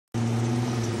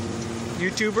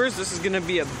YouTubers, this is going to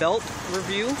be a belt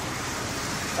review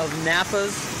of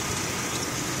Napa's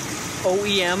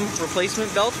OEM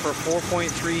replacement belt for 4.3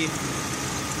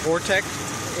 Vortec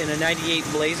in a 98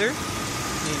 Blazer.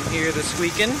 You can hear the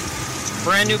squeaking.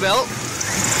 Brand new belt.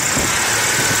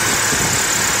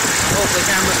 Hope the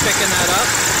camera's picking that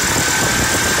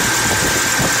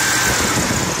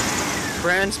up.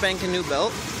 Brand spanking new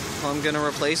belt. I'm going to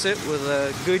replace it with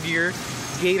a Goodyear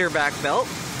gator back belt,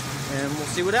 and we'll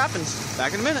see what happens.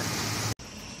 Back in a minute.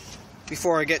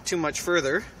 Before I get too much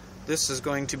further, this is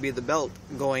going to be the belt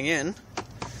going in.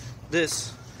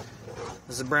 This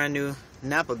is a brand new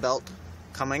Napa belt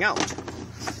coming out.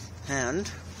 And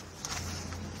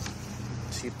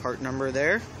see part number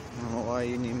there. I don't know why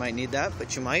you might need that,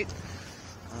 but you might.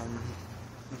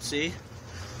 Let's see.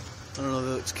 I don't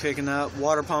know if it's kicking out.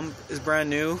 Water pump is brand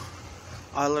new.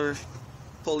 Idler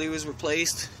pulley was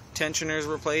replaced. Tensioner's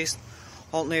replaced.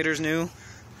 Alternator's new.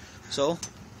 So,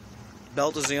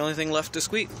 belt is the only thing left to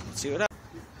squeak. Let's see what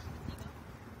happens.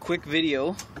 Quick video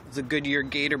of the Goodyear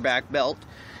gator back belt.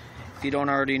 If you don't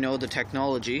already know the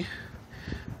technology,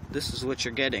 this is what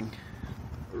you're getting.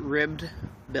 Ribbed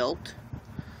belt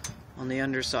on the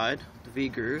underside, the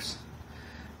V-grooves,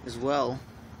 as well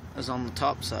as on the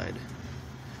top side.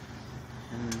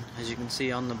 And as you can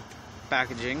see on the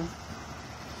packaging,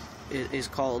 it is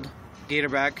called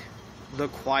Gatorback the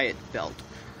Quiet Belt.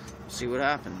 See what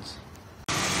happens.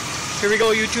 Here we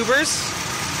go, YouTubers.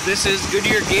 This is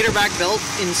Goodyear Gatorback belt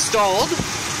installed.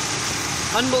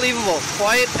 Unbelievable.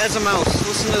 Quiet as a mouse.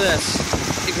 Listen to this.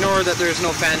 Ignore that there's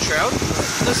no fan shroud.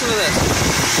 Listen to this.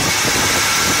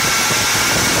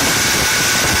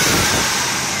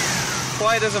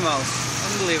 Quiet as a mouse.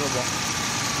 Unbelievable.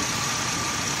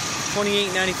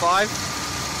 $28.95.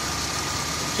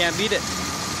 Can't beat it.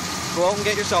 Go out and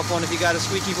get yourself one if you got a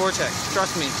squeaky Vortec.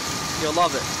 Trust me, you'll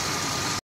love it.